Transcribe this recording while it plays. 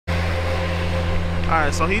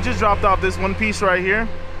Alright, so he just dropped off this one piece right here.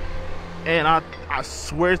 And I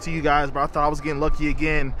swear to you guys, bro, I thought I was getting lucky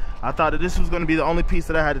again. I thought that this was going to be the only piece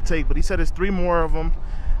that I had to take. But he said there's 3 more of them.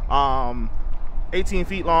 18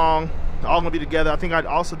 feet long. All going to be together. I think I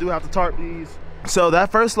also do have to tarp these. So that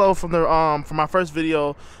first load from the from my first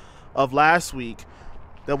video of last week,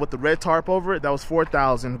 that with the red tarp over it, that was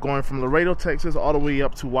 4,000, going from Laredo, Texas, all the way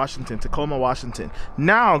up to Washington, Tacoma, Washington.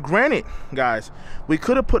 Now, granted, guys, we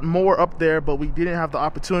could have put more up there, but we didn't have the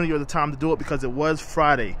opportunity or the time to do it because it was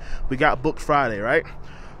Friday. We got booked Friday, right?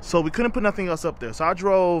 So we couldn't put nothing else up there. So I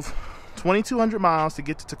drove 2,200 miles to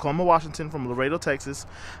get to Tacoma, Washington from Laredo, Texas.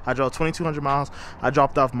 I drove 2,200 miles. I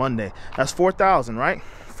dropped off Monday. That's 4,000, right?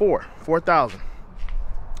 4,000.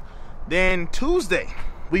 Then Tuesday,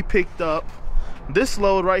 we picked up this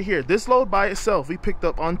load right here. This load by itself we picked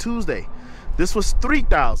up on Tuesday. This was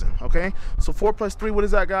 3,000. Okay, so 4 plus 3, what is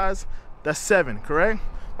that, guys? That's 7, correct?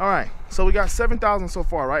 All right, so we got 7,000 so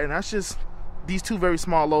far, right? And that's just these 2 very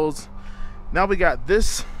small loads. Now we got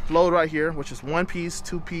this load right here, which is 1 piece,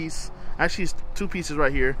 2 piece. Actually, it's 2 pieces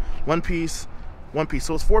right here. 1 piece, 1 piece.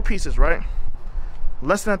 So it's 4 pieces, right?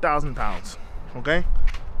 Less than 1,000 pounds. Okay,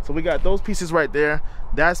 so we got those pieces right there.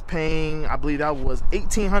 That's paying, I believe that was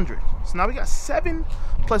 1,800. So now we got 7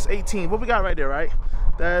 plus 18. What we got right there, right?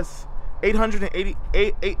 That's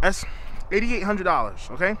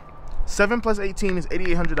 $888. Okay, 7 plus 18 is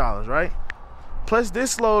 $8,800, right? Plus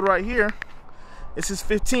this load right here, this is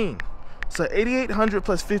 15. So 8,800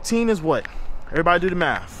 plus 15 is what? Everybody do the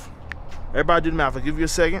math. Everybody do the math. I'll give you a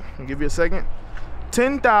second.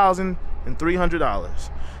 $10,300.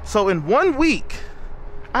 So in 1 week,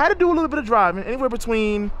 I had to do a little bit of driving, anywhere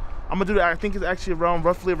between, I'm gonna do that, I think it's actually around,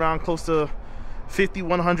 roughly around close to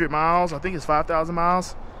 5,100 miles. I think it's 5,000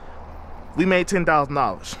 miles. We made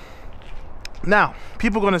 $10,000. Now,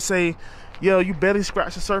 people are gonna say, yo, you barely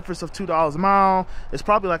scratched the surface of $2 a mile. It's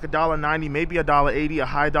probably like $1.90, maybe $1.80, a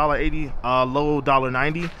high $1.80, low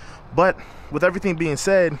 $1.90. But with everything being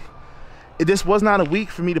said, this was not a week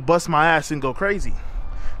for me to bust my ass and go crazy.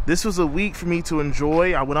 This was a week for me to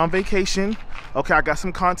enjoy. I went on vacation. Okay, I got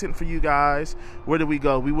some content for you guys. Where did we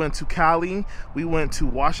go? We went to Cali. We went to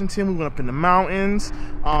Washington. We went up in the mountains.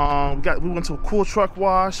 We went to a cool truck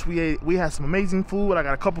wash. We had some amazing food. I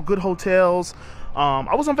got a couple good hotels.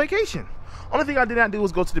 I was on vacation. Only thing I did not do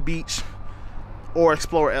was go to the beach or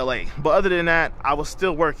explore LA. But other than that, I was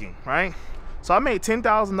still working, right? So I made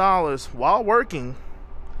 $10,000 while working,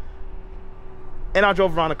 and I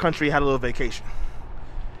drove around the country, had a little vacation.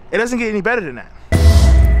 It doesn't get any better than that.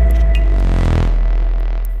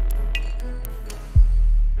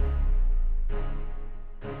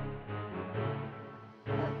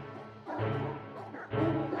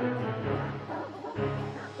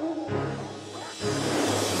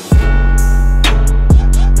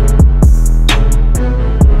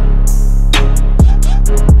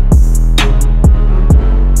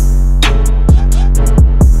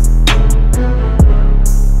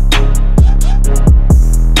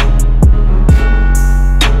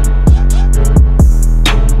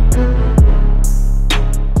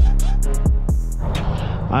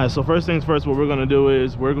 Alright, so first things first, what we're gonna do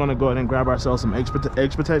is we're gonna go ahead and grab ourselves some egg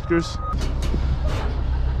protectors.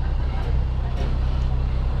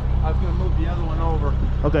 I was gonna move the other one over.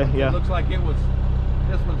 Okay, yeah. It looks like this one's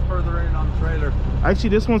further in on the trailer. Actually,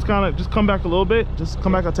 this one's kind of, just come back a little bit. Just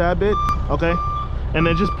come back a tad bit, okay? And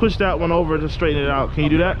then just push that one over to straighten it out. Can you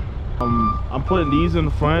do that? I'm putting these in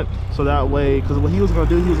the front so that way, because what he was gonna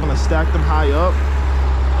do, he was gonna stack them high up.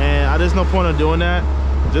 And there's no point in doing that.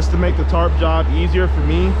 Just to make the tarp job easier for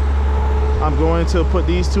me, I'm going to put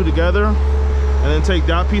these 2 together and then take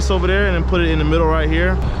that piece over there and then put it in the middle right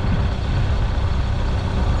here.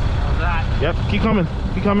 How's that? Yep, keep coming,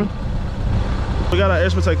 keep coming. We got our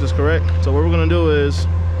edge protectors, correct? So what we're gonna do is,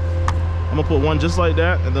 I'm gonna put one just like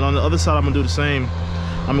that, and then on the other side I'm gonna do the same.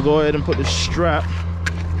 I'm gonna go ahead and put this strap,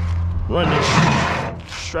 run this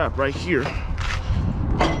strap right here,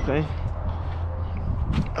 okay?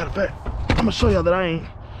 Matter of fact, I'm gonna show y'all that I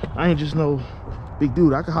ain't just no big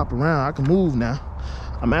dude. I can hop around, I can move now.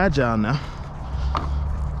 I'm agile now.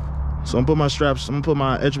 So I'm gonna put my straps, I'm gonna put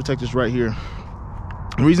my edge protectors right here.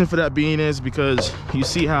 The reason for that being is because you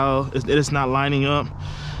see how it's not lining up.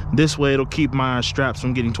 This way it'll keep my straps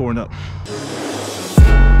from getting torn up.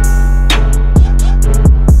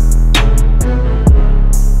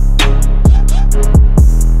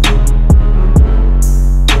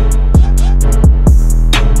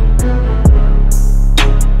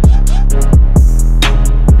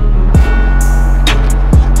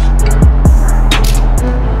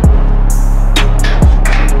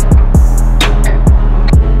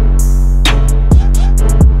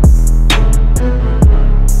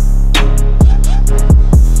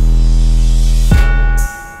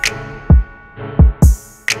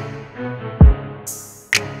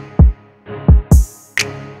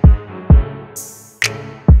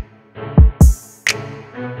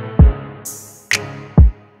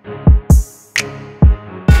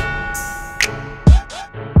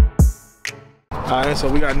 Alright,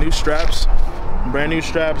 so we got new straps, brand new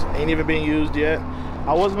straps, ain't even being used yet.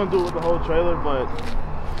 I wasn't gonna do it with the whole trailer, but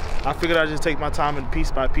I figured I'd just take my time and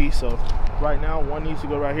piece by piece. So right now, one needs to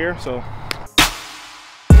go right here. So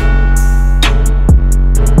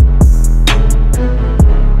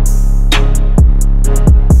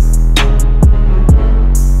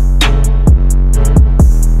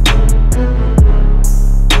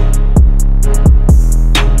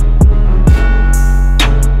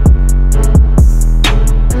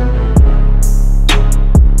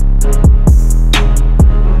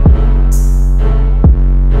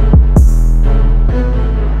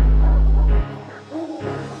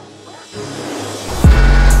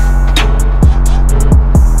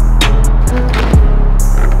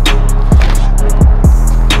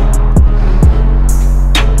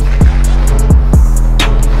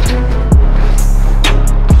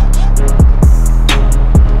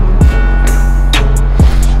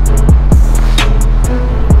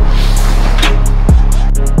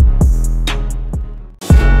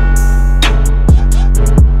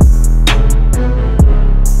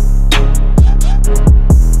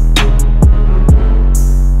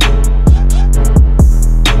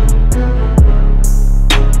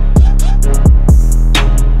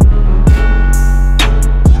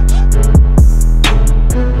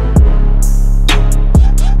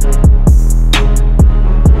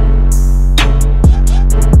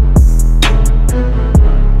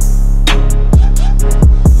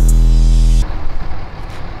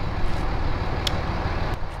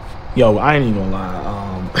yo, I ain't even gonna lie.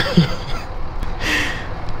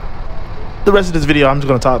 The rest of this video, I'm just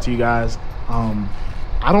gonna talk to you guys.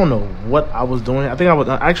 I don't know what I was doing. I think I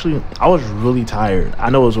was really tired. I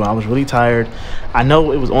know it was when I was really tired. I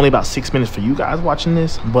know it was only about 6 minutes for you guys watching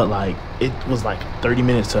this, but like it was like 30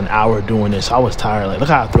 minutes to an hour doing this. So I was tired. Like, look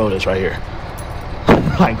how I throw this right here.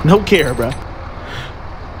 Like, no care, bro.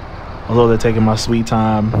 Although they're taking my sweet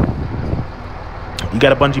time. You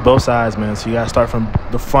gotta bungee both sides, man. So you gotta start from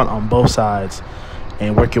the front on both sides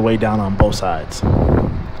and work your way down on both sides.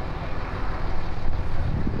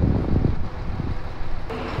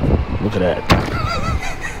 Look at that.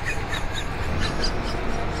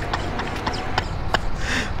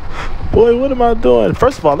 Boy, what am I doing?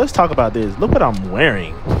 First of all, let's talk about this. Look what I'm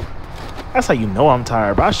wearing. That's how you know I'm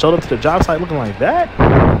tired, bro. I showed up to the job site looking like that.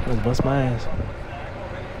 Let's bust my ass.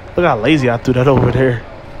 Look how lazy I threw that over there.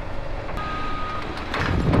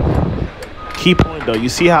 Key point though, you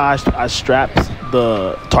see how I strapped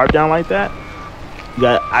the tarp down like that?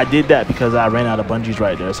 I did that because I ran out of bungees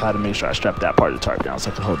right there, so I had to make sure I strapped that part of the tarp down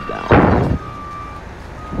so I could hold it down.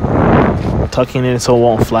 Tucking it in so it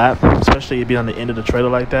won't flap, especially it being on the end of the trailer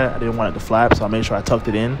like that. I didn't want it to flap, so I made sure I tucked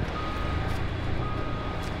it in.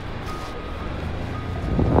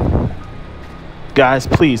 Guys,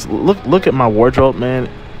 please look at my wardrobe, man.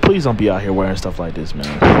 Please don't be out here wearing stuff like this,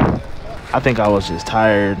 man. I think I was just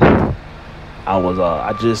tired.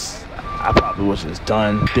 I probably was just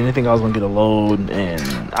done. Didn't think I was gonna get a load, and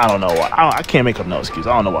I don't know. I can't make up no excuse.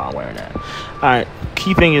 I don't know why I'm wearing that. All right.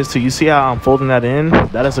 Key thing is you see how I'm folding that in?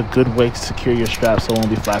 That is a good way to secure your straps so it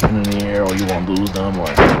won't be flapping in the air or you won't lose them or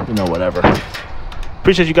whatever.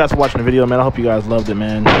 Appreciate you guys for watching the video, man. I hope you guys loved it,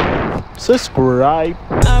 man. Subscribe.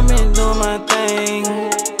 I've been doing my thing.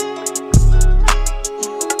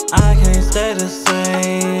 I can't stay the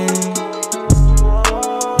same.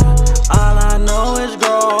 All I know is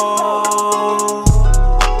grow.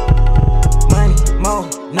 Money, more,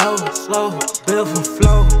 no, slow. Built for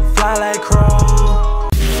flow, fly like crow.